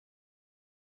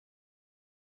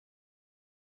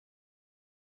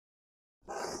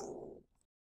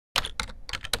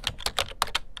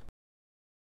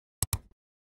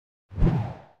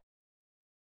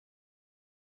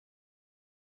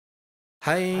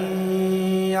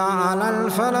حي على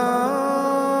الفلاح.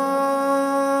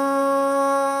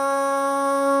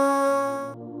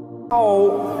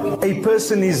 How a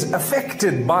person is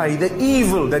affected by the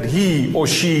evil that he or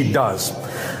she does.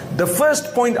 The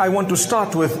first point I want to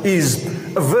start with is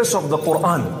a verse of the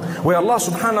Quran, where Allah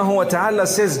subhanahu wa ta'ala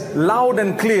says loud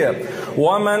and clear,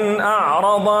 وَمَنْ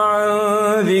أَعْرَضَ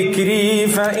عَنْ ذِكْرِي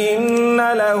فَإِنَّ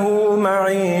لَهُ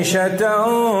مَعِيشَةً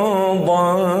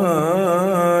ضَنْكًا.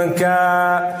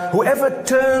 Whoever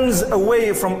turns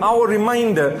away from our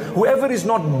reminder, whoever is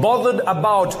not bothered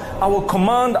about our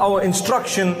command, our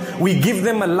instruction, we give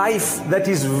them a life that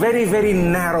is very, very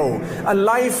narrow, a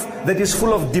life that is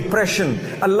full of depression,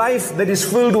 a life that is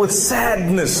filled with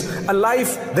sadness, a life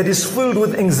that is filled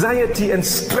with anxiety and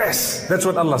stress. That's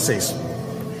what Allah says.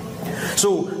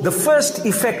 So the first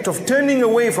effect of turning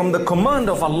away from the command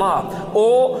of Allah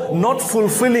or not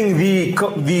fulfilling the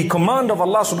command of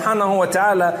Allah subhanahu wa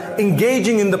ta'ala,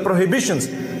 engaging in the prohibitions.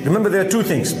 Remember, there are two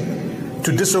things.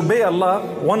 To disobey Allah,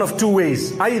 one of two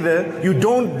ways. Either you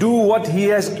don't do what He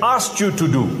has asked you to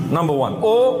do, number one.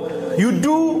 Or you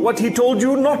do what He told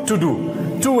you not to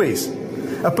do. Two ways.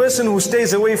 A person who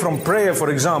stays away from prayer,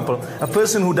 for example, a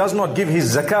person who does not give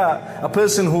his zakah, a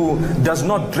person who does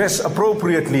not dress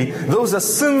appropriately, those are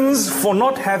sins for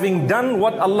not having done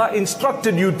what Allah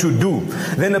instructed you to do.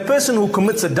 Then a person who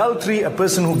commits adultery, a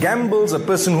person who gambles, a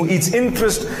person who eats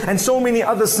interest, and so many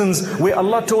other sins where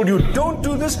Allah told you don't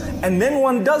do this, and then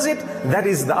one does it, that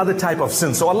is the other type of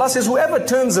sin. So Allah says, whoever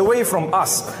turns away from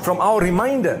us, from our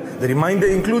reminder, the reminder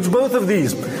includes both of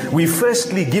these. We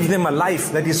firstly give them a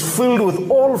life that is filled with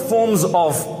all forms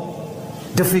of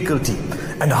difficulty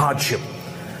and hardship.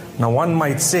 Now one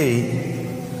might say,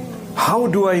 how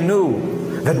do I know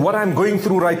that what I'm going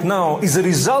through right now is a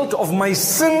result of my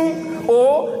sin,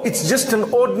 or it's just an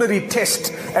ordinary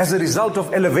test as a result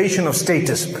of elevation of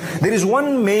status? There is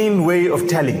one main way of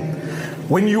telling.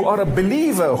 When you are a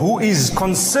believer who is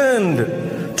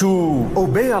concerned to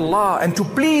obey Allah and to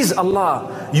please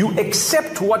Allah, you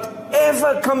accept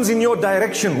whatever comes in your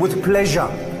direction with pleasure.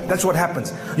 That's what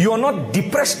happens. You are not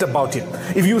depressed about it.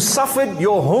 If you suffered,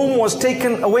 your home was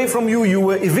taken away from you, you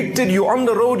were evicted, you're on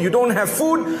the road, you don't have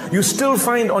food, you still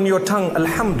find on your tongue,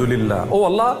 Alhamdulillah, oh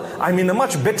Allah, I'm in a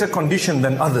much better condition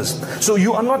than others. So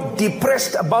you are not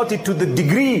depressed about it to the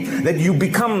degree that you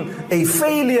become a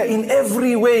failure in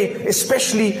every way,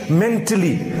 especially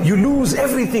mentally. You lose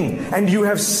everything and you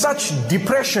have such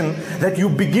depression that you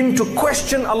begin to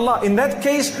question Allah. In that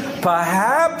case,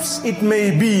 perhaps it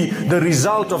may be the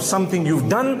result of something you've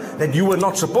done that you were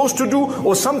not supposed to do,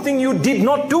 or something you did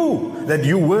not do that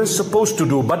you were supposed to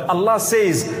do. But Allah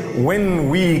says, when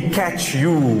we catch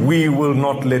you, we will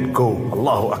not let go.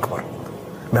 Allahu Akbar.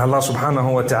 May Allah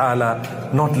subhanahu wa ta'ala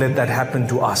not let that happen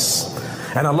to us.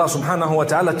 And Allah subhanahu wa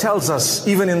ta'ala tells us,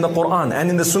 even in the Quran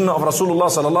and in the Sunnah of Rasulullah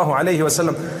sallallahu alayhi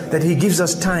wasallam, that He gives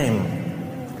us time.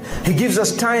 He gives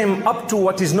us time up to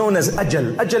what is known as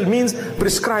ajal. Ajal means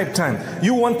prescribed time.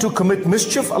 You want to commit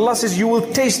mischief, Allah says you will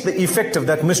taste the effect of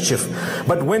that mischief.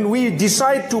 But when we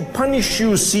decide to punish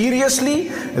you seriously,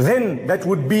 then that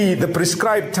would be the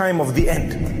prescribed time of the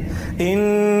end.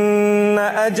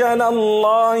 Inna ajal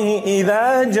Allahi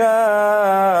idha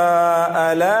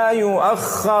jaa la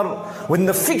yuakhkhar. When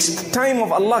the fixed time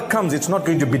of Allah comes, it's not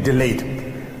going to be delayed.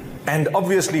 And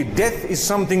obviously death is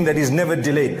something that is never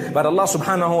delayed. But Allah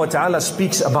subhanahu wa ta'ala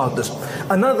speaks about this.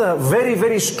 Another very,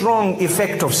 very strong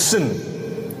effect of sin,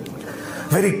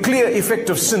 very clear effect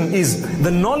of sin, is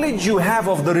the knowledge you have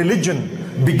of the religion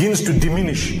begins to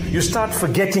diminish. You start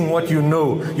forgetting what you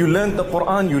know. You learned the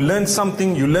Quran, you learned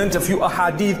something, you learned a few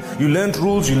ahadith, you learned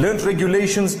rules, you learned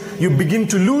regulations. You begin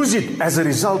to lose it as a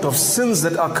result of sins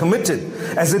that are committed,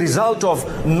 as a result of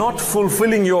not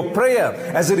fulfilling your prayer,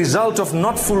 as a result of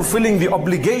not fulfilling the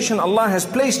obligation Allah has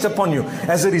placed upon you,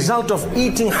 as a result of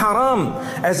eating haram,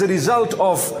 as a result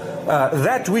of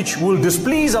that which will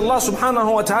displease Allah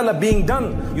subhanahu wa ta'ala being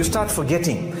done. You start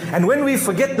forgetting. And when we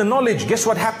forget the knowledge, guess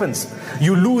what happens?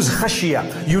 You lose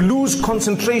khashiyah, you lose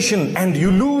concentration, and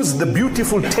you lose the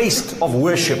beautiful taste of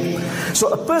worship.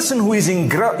 So a person who is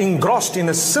engrossed in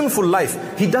a sinful life,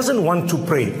 he doesn't want to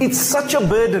pray. It's such a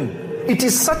burden. It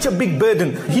is such a big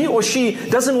burden. He or she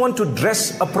doesn't want to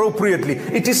dress appropriately.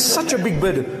 It is such a big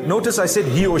burden. Notice I said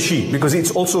he or she, because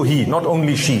it's also he, not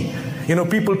only she. You know,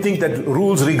 people think that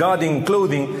rules regarding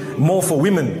clothing more for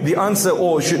women. The answer,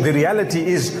 the reality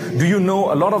is, do you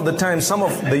know a lot of the time some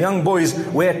of the young boys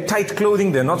wear tight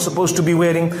clothing they're not supposed to be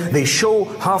wearing. They show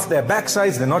half their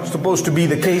backsides, they're not supposed to be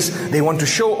the case. They want to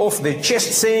show off their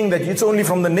chest, saying that it's only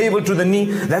from the navel to the knee.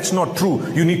 That's not true.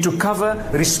 You need to cover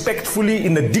respectfully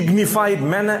in a dignified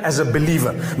manner as a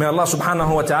believer. May Allah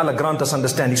subhanahu wa ta'ala grant us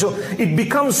understanding. So it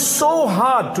becomes so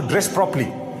hard to dress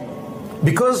properly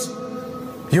because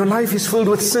your life is filled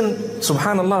with sin.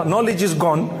 Subhanallah, knowledge is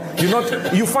gone.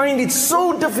 You find it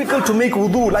so difficult to make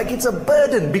wudu, like it's a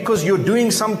burden because you're doing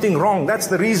something wrong. That's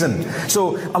the reason.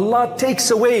 So Allah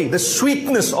takes away the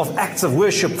sweetness of acts of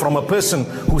worship from a person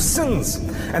who sins.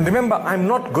 And remember, I'm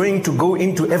not going to go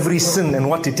into every sin and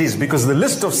what it is, because the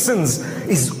list of sins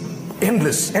is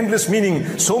endless. Endless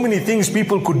meaning so many things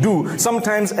people could do.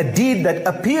 Sometimes a deed that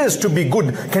appears to be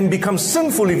good can become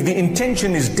sinful if the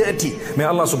intention is dirty. May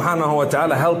Allah subhanahu wa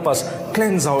ta'ala help us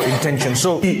cleanse our intention.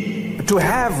 So to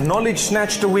have knowledge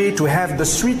snatched away, to have the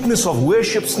sweetness of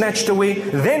worship snatched away,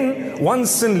 then one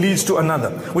sin leads to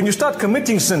another. When you start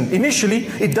committing sin, initially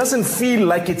it doesn't feel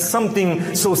like it's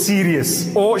something so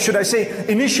serious. Or should I say,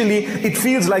 initially it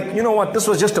feels like, you know what, this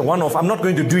was just a one-off, I'm not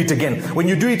going to do it again. When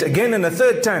you do it again and a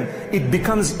third time, it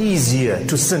becomes easier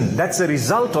to sin. That's a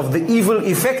result of the evil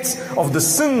effects of the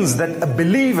sins that a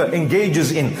believer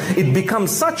engages in. It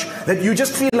becomes such that you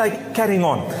just feel like carrying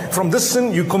on. From this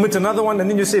sin, you commit another one, and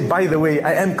then you say, by the way,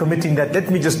 I am committing that, let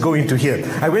me just go into here.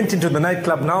 I went into the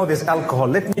nightclub, now there's alcohol,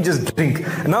 let me just drink.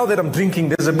 Now that I'm drinking,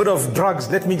 there's a bit of drugs,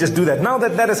 let me just do that. Now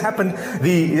that that has happened,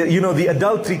 the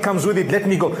adultery comes with it, let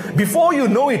me go. Before you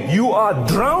know it, you are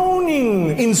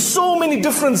drowning in so many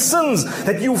different sins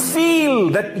that you feel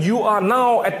that you are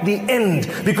now at the end,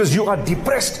 because you are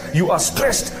depressed, you are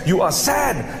stressed, you are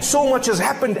sad. So much has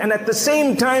happened, and at the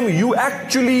same time, you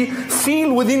actually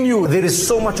feel within you, there is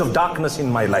so much of darkness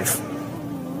in my life.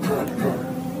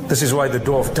 This is why the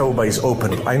door of Tawbah is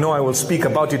open. I know I will speak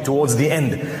about it towards the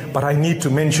end, but I need to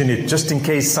mention it just in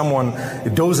case someone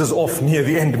dozes off near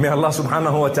the end. May Allah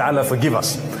subhanahu wa ta'ala forgive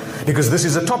us. Because this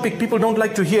is a topic people don't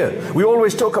like to hear. We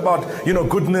always talk about,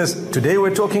 goodness. Today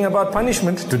we're talking about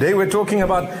punishment. Today we're talking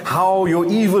about how your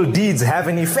evil deeds have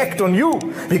an effect on you.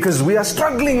 Because we are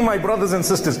struggling, my brothers and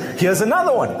sisters. Here's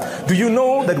another one. Do you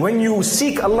know that when you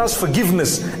seek Allah's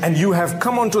forgiveness and you have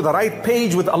come onto the right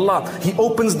page with Allah, He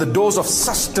opens the doors of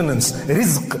sustenance,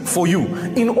 rizq for you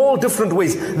in all different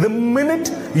ways. The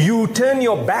minute you turn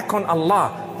your back on Allah,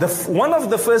 one of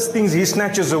the first things He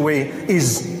snatches away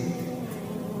is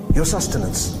your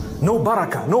sustenance. No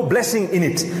barakah, no blessing in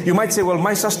it. You might say, well,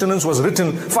 my sustenance was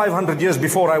written 500 years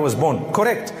before I was born.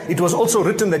 Correct. It was also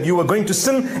written that you were going to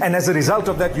sin, and as a result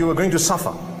of that, you were going to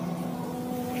suffer.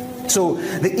 So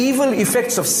the evil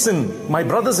effects of sin, my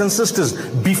brothers and sisters,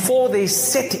 before they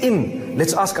set in,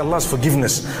 let's ask Allah's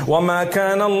forgiveness. وَمَا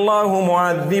كَانَ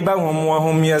اللَّهُ مُعَذِّبَهُمْ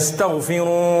وَهُمْ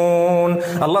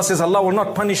يَسْتَغْفِرُونَ. Allah says Allah will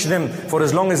not punish them for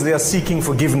as long as they are seeking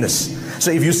forgiveness. So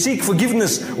if you seek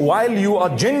forgiveness while you are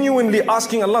genuinely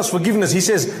asking Allah's forgiveness, He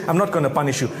says, I'm not going to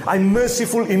punish you. I'm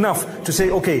merciful enough to say,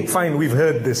 okay, fine, we've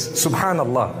heard this.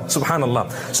 Subhanallah,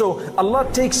 subhanallah. So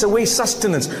Allah takes away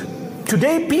sustenance.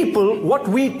 Today people, what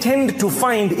we tend to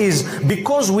find is,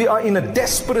 because we are in a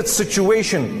desperate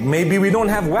situation, maybe we don't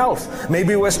have wealth,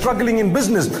 maybe we're struggling in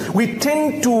business, we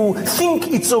tend to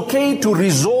think it's okay to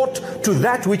resort to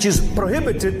that which is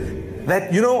prohibited,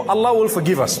 that Allah will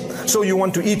forgive us. So you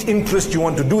want to eat interest, you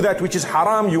want to do that which is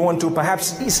haram, you want to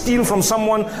perhaps steal from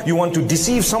someone, you want to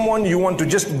deceive someone, you want to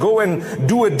just go and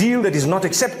do a deal that is not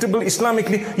acceptable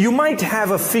Islamically. You might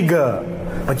have a figure,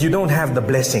 but you don't have the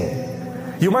blessing.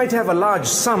 You might have a large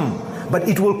sum, but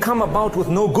it will come about with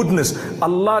no goodness.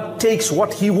 Allah takes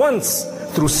what He wants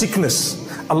through sickness.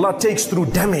 Allah takes through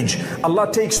damage.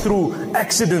 Allah takes through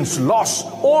accidents, loss.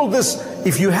 All this,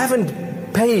 if you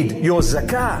haven't paid your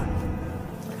zakah,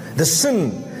 the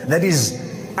sin that is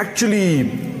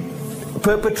actually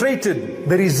perpetrated,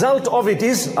 the result of it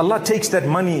is Allah takes that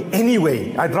money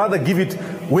anyway. I'd rather give it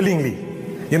willingly.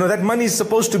 That money is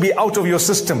supposed to be out of your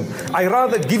system. I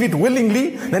rather give it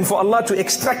willingly than for Allah to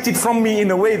extract it from me in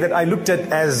a way that I looked at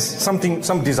as some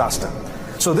disaster.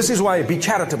 So this is why, be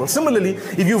charitable. Similarly,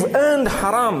 if you've earned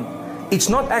haram, it's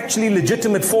not actually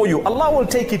legitimate for you. Allah will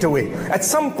take it away. At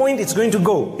some point it's going to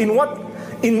go. In what?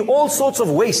 In all sorts of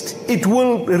waste. It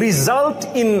will result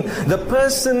in the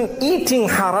person eating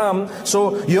haram.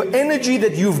 So your energy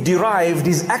that you've derived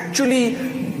is actually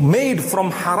made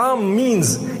from haram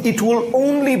means it will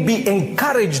only be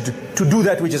encouraged to do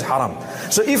that which is haram.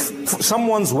 So if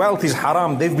someone's wealth is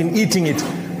haram, they've been eating it,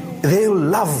 they'll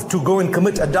love to go and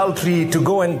commit adultery, to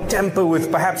go and tamper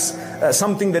with perhaps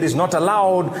something that is not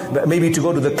allowed, maybe to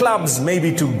go to the clubs,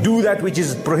 maybe to do that which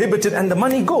is prohibited, and the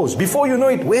money goes. Before you know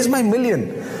it, where's my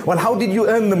million? Well, how did you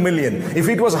earn the million? If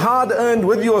it was hard earned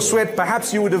with your sweat,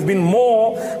 perhaps you would have been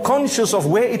more conscious of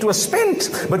where it was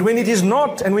spent. But when it is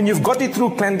not, and when you've got it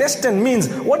through clandestine means,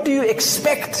 what do you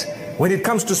expect when it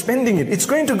comes to spending it? It's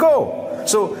going to go.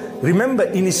 So remember,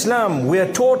 in Islam, we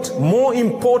are taught more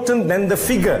important than the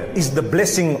figure is the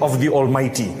blessing of the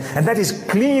Almighty. And that is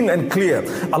clean and clear.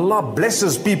 Allah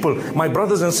blesses people. My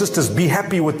brothers and sisters, be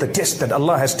happy with the test that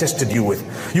Allah has tested you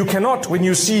with. You cannot, when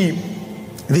you see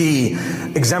the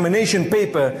examination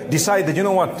paper, decide that, you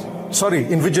know what, sorry,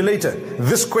 invigilator,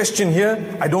 this question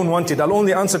here, I don't want it. I'll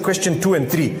only answer question 2 and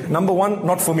 3. Number 1,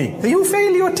 not for me. You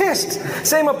fail your test.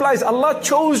 Same applies. Allah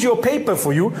chose your paper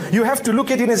for you. You have to look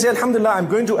at it and say, Alhamdulillah, I'm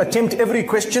going to attempt every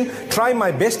question, try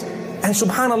my best. And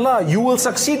subhanallah, you will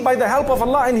succeed by the help of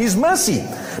Allah and His mercy.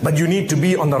 But you need to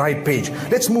be on the right page.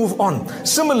 Let's move on.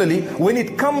 Similarly, when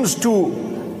it comes to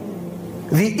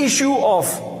the issue of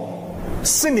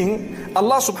sinning,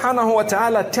 Allah subhanahu wa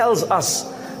ta'ala tells us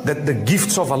that the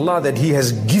gifts of Allah that He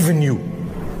has given you,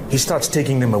 He starts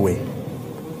taking them away.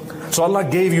 So Allah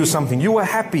gave you something. You were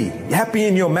happy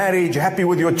in your marriage, happy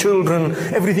with your children.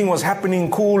 Everything was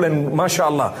happening cool and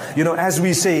mashallah. You know, as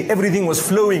we say, everything was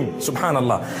flowing,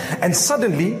 subhanallah. And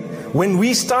suddenly, when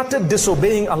we started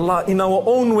disobeying Allah in our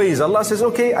own ways, Allah says,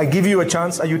 okay, I give you a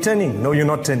chance. Are you turning? No, you're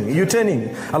not turning. Are you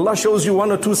turning? Allah shows you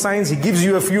 1 or 2 signs. He gives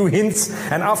you a few hints.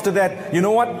 And after that, you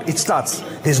know what? It starts.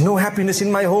 There's no happiness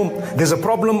in my home. There's a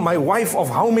problem. My wife of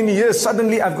how many years?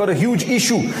 Suddenly I've got a huge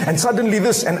issue. And suddenly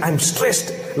this, and I'm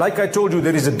stressed. Like I told you,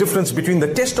 there is a difference between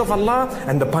the test of Allah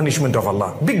and the punishment of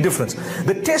Allah. Big difference.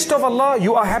 The test of Allah,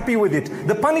 you are happy with it.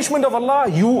 The punishment of Allah,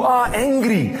 you are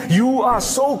angry. You are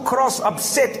so cross,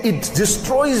 upset. It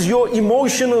destroys your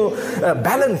emotional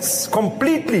balance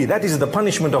completely. That is the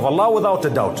punishment of Allah, without a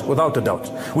doubt. Without a doubt.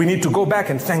 We need to go back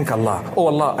and thank Allah. Oh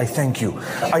Allah, I thank you.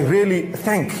 I really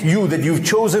thank you that you've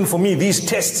chosen for me these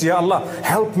tests. Ya Allah,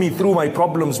 help me through my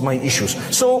problems, my issues.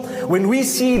 So when we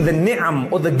see the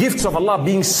ni'am or the gifts of Allah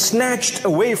being snatched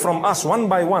away from us one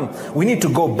by one, we need to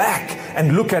go back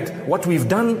and look at what we've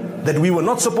done that we were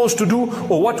not supposed to do,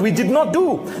 or what we did not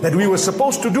do that we were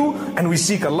supposed to do, and we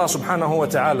seek Allah subhanahu wa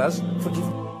ta'ala's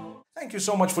forgiveness. Thank you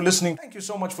so much for listening. Thank you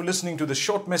so much for listening to this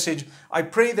short message. I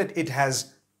pray that it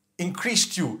has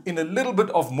increased you in a little bit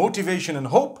of motivation and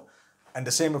hope, and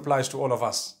the same applies to all of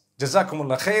us.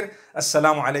 Jazakumullah khair.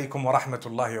 Assalamu alaikum wa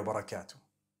rahmatullahi wa barakatuh.